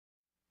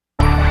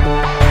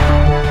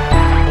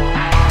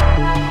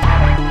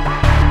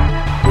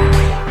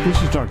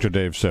Dr.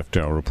 Dave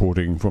Seftel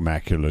reporting for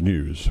Macular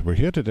News. We're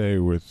here today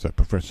with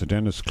Professor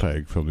Dennis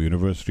Clegg from the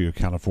University of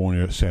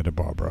California, Santa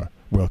Barbara.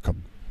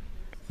 Welcome.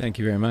 Thank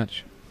you very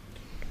much.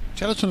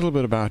 Tell us a little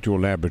bit about your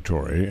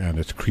laboratory and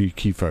its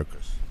key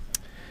focus.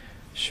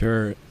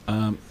 Sure.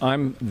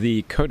 I'm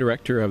the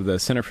co-director of the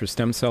Center for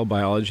Stem Cell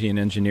Biology and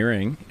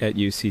Engineering at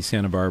UC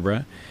Santa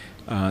Barbara.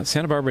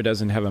 Santa Barbara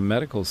doesn't have a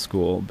medical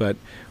school, but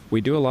we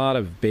do a lot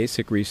of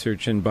basic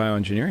research and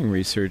bioengineering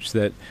research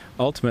that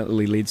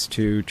ultimately leads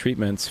to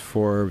treatments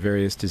for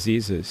various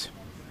diseases.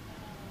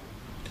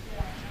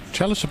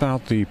 Tell us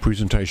about the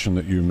presentation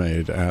that you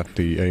made at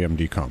the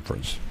AMD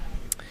conference.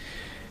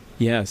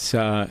 Yes,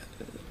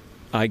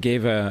 I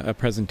gave a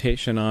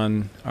presentation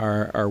on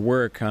our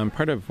work. I'm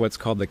part of what's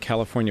called the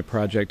California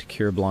Project to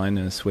Cure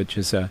Blindness, which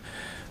is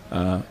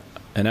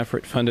an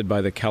effort funded by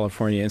the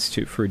California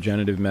Institute for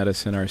Regenerative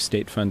Medicine, our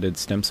state-funded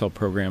stem cell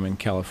program in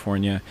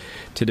California,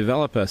 to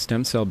develop a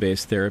stem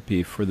cell-based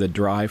therapy for the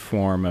dry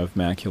form of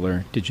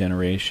macular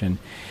degeneration.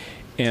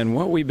 And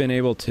what we've been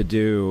able to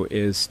do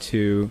is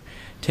to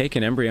take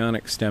an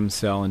embryonic stem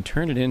cell and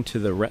turn it into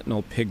the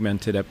retinal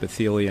pigmented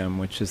epithelium,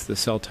 which is the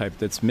cell type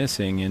that's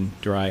missing in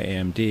dry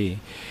AMD.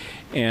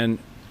 And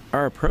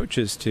our approach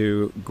is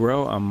to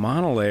grow a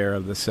monolayer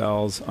of the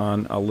cells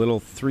on a little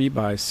 3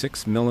 by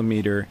 6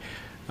 millimeter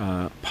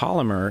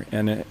polymer,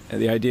 and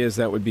the idea is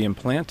that would be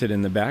implanted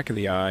in the back of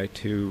the eye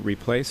to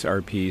replace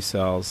RPE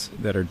cells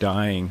that are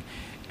dying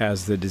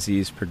as the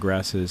disease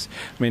progresses.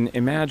 I mean,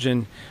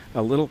 imagine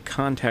a little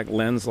contact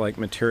lens-like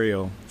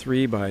material,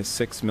 3 by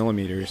 6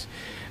 millimeters,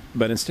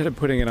 but instead of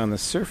putting it on the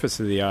surface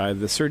of the eye,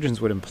 the surgeons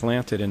would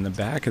implant it in the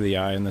back of the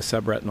eye in the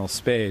subretinal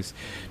space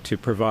to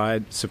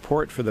provide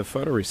support for the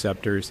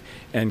photoreceptors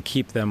and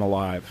keep them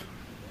alive.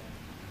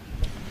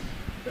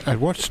 At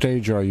what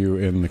stage are you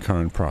in the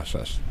current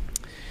process?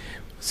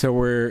 So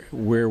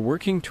we're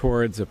working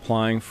towards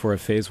applying for a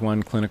phase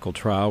 1 clinical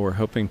trial. We're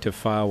hoping to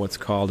file what's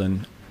called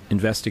an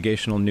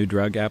investigational new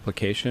drug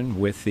application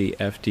with the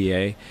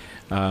FDA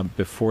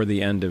before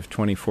the end of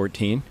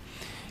 2014.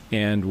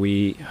 And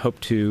we hope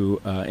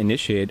to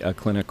initiate a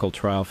clinical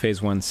trial,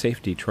 phase 1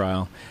 safety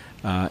trial,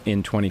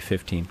 in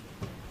 2015.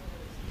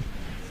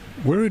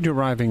 Where are you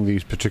deriving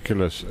these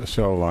particular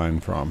cell line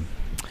from?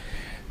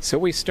 So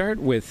we start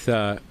with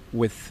the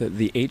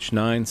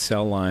H9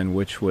 cell line,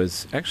 which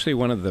was actually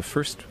one of the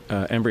first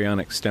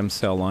embryonic stem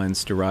cell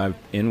lines derived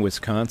in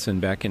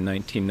Wisconsin back in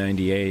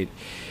 1998.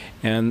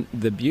 And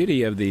the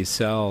beauty of these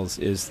cells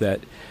is that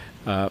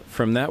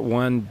from that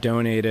one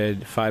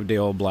donated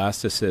 5-day-old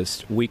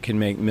blastocyst, we can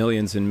make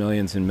millions and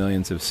millions and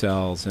millions of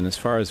cells. And as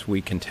far as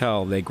we can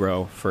tell, they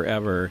grow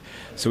forever.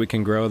 So we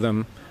can grow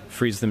them,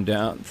 freeze them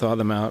down, thaw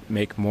them out,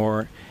 make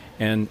more,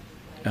 and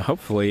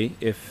hopefully,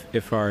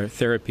 if our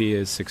therapy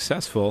is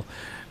successful,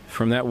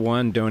 from that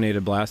one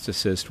donated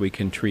blastocyst, we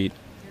can treat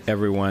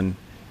everyone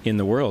in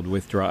the world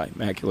with dry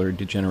macular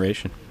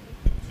degeneration.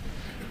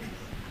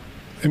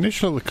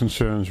 Initial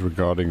concerns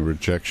regarding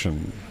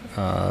rejection,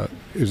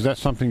 is that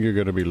something you're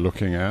going to be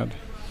looking at?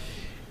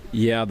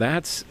 Yeah,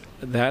 that's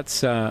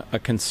a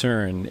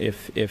concern.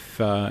 If it's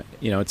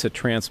a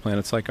transplant,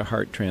 it's like a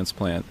heart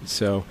transplant.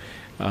 So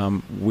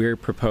we're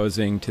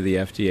proposing to the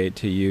FDA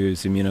to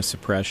use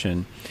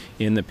immunosuppression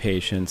in the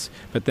patients,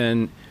 but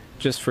then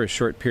just for a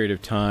short period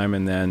of time,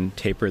 and then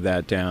taper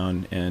that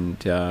down,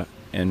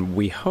 and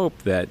we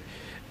hope that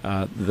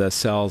the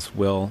cells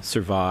will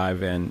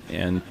survive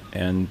and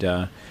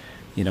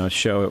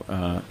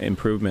show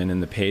improvement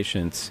in the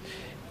patients.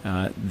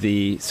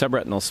 The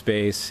subretinal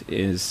space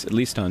is, at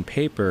least on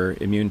paper,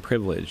 immune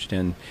privileged,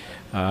 and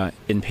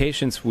in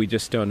patients we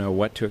just don't know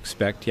what to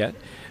expect yet.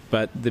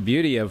 But the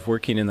beauty of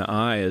working in the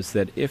eye is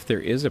that if there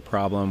is a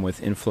problem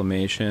with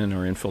inflammation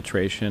or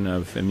infiltration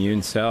of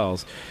immune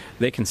cells,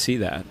 they can see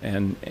that,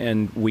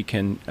 and we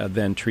can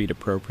then treat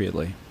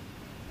appropriately.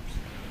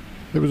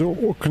 There was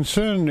a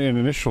concern in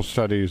initial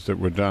studies that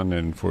were done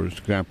in, for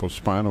example,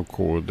 spinal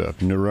cord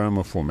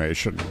neuroma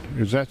formation.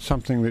 Is that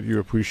something that you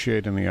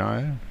appreciate in the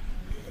eye?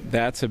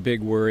 That's a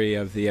big worry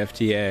of the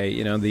FDA.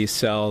 You know, these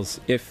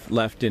cells, if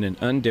left in an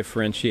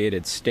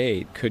undifferentiated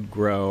state, could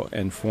grow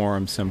and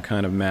form some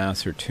kind of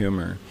mass or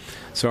tumor.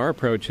 So our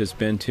approach has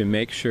been to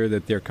make sure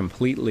that they're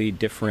completely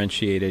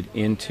differentiated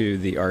into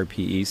the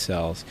RPE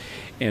cells.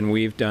 And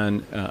we've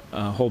done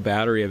a whole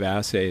battery of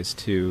assays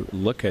to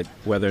look at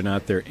whether or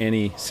not there are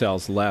any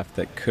cells left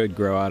that could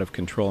grow out of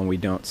control, and we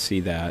don't see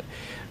that.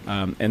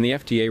 And the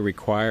FDA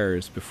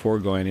requires, before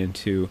going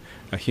into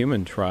a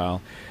human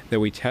trial, that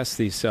we test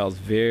these cells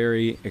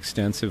very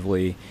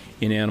extensively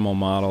in animal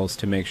models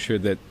to make sure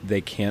that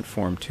they can't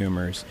form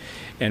tumors.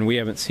 And we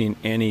haven't seen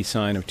any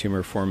sign of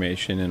tumor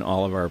formation in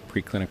all of our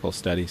preclinical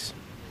studies.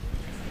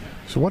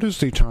 So what is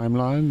the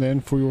timeline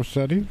then for your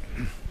study?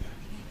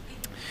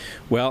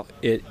 Well,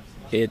 it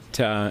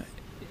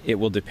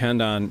will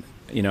depend on,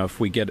 if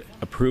we get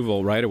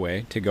approval right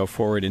away to go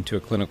forward into a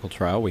clinical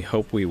trial. We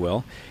hope we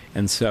will.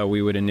 And so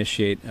we would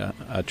initiate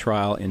a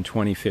trial in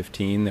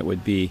 2015 that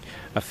would be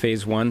a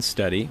phase 1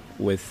 study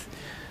with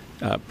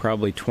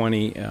probably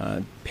 20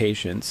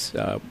 patients,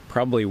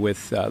 probably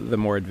with the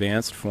more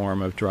advanced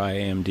form of dry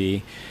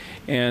AMD.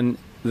 And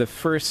the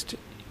first,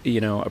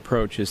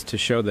 approach is to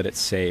show that it's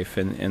safe,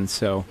 and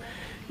so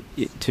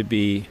to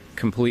be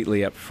completely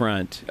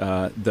upfront,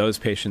 those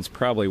patients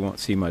probably won't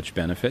see much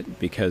benefit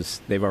because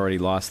they've already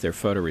lost their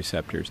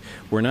photoreceptors.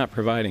 We're not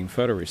providing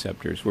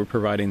photoreceptors. We're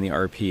providing the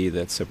RP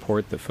that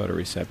support the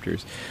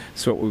photoreceptors.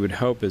 So what we would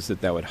hope is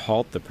that would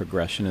halt the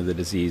progression of the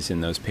disease in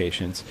those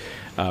patients.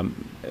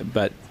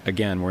 But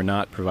again, we're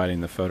not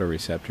providing the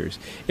photoreceptors.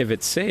 If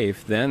it's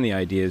safe, then the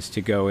idea is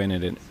to go in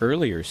at an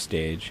earlier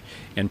stage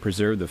and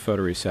preserve the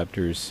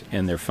photoreceptors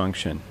and their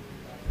function.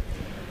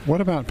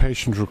 What about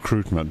patient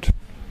recruitment?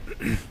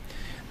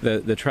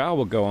 The trial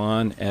will go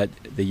on at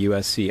the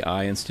USC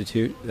Eye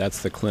Institute.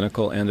 That's the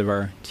clinical end of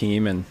our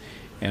team, and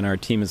our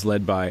team is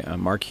led by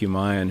Mark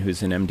Humayan,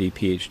 who's an MD,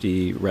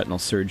 PhD retinal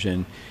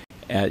surgeon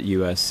at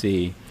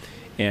USC.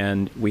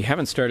 And we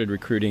haven't started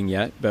recruiting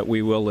yet, but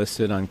we will list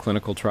it on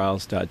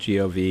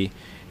clinicaltrials.gov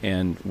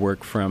and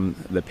work from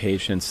the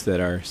patients that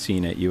are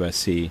seen at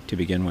USC to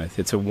begin with.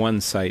 It's a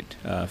one-site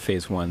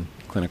phase 1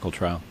 clinical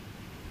trial.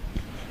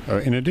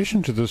 In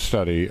addition to this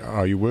study,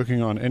 are you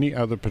working on any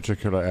other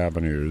particular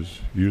avenues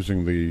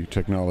using the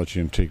technology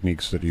and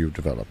techniques that you've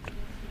developed?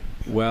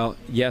 Well,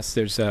 yes,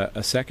 there's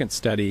a second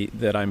study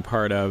that I'm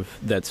part of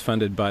that's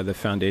funded by the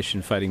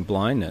Foundation Fighting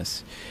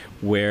Blindness,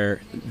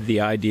 where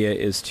the idea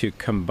is to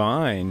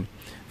combine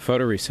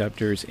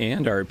photoreceptors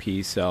and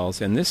RP cells,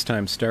 and this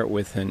time start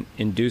with an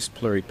induced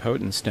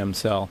pluripotent stem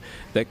cell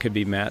that could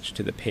be matched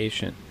to the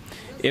patient.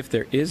 If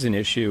there is an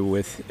issue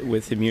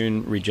with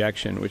immune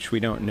rejection, which we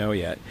don't know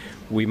yet,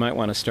 we might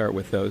want to start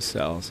with those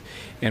cells.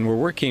 And we're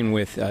working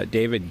with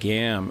David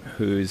Gamm,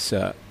 who's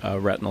a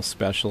retinal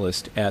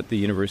specialist at the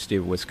University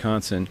of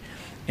Wisconsin,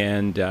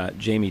 and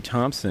Jamie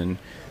Thompson,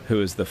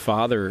 who is the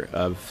father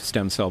of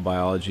stem cell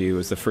biology, who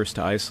was the first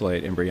to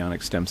isolate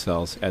embryonic stem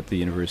cells at the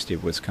University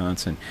of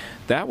Wisconsin.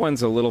 That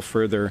one's a little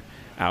further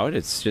out.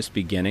 It's just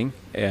beginning.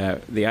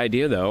 The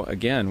idea, though,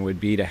 again, would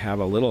be to have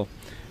a little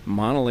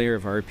monolayer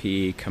of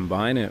RPE,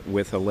 combine it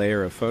with a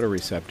layer of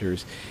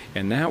photoreceptors,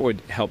 and that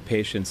would help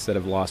patients that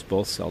have lost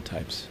both cell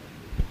types.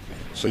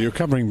 So you're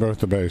covering both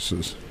the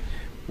bases.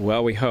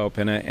 Well, we hope,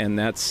 and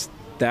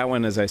that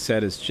one, as I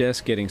said, is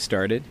just getting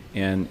started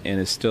and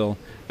is still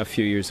a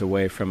few years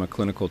away from a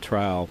clinical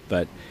trial,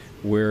 but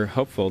we're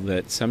hopeful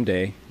that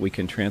someday we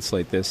can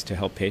translate this to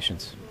help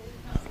patients.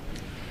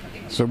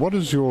 So what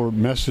is your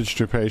message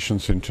to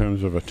patients in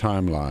terms of a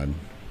timeline?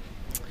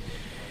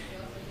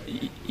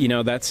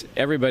 That's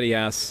everybody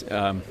asks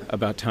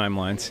about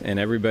timelines, and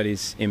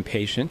everybody's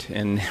impatient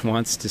and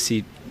wants to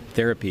see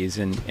therapies,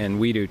 and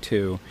we do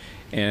too.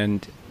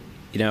 And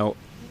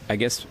I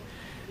guess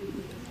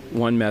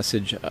one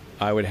message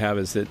I would have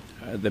is that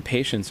the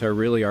patients are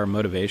really our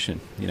motivation.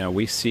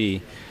 We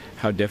see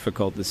how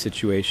difficult the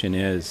situation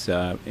is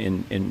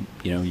in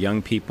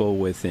young people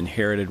with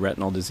inherited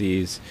retinal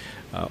disease,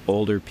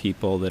 older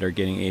people that are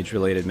getting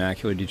age-related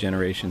macular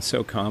degeneration,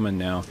 so common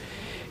now.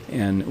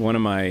 And one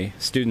of my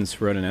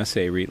students wrote an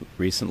essay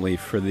recently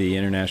for the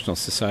International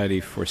Society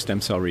for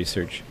Stem Cell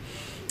Research,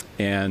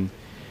 and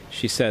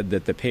she said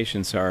that the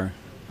patients are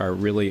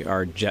really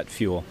our jet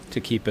fuel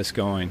to keep us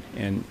going,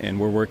 and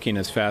we're working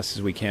as fast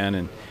as we can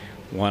and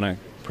want to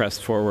press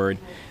forward.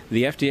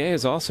 The FDA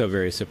is also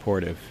very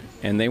supportive,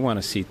 and they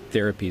want to see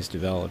therapies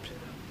developed.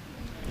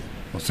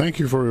 Well, thank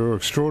you for your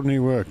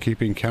extraordinary work,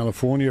 keeping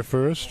California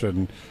first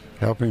and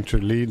helping to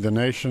lead the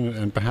nation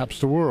and perhaps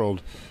the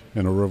world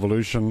in a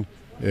revolution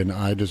in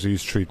eye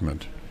disease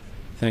treatment.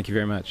 Thank you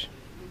very much.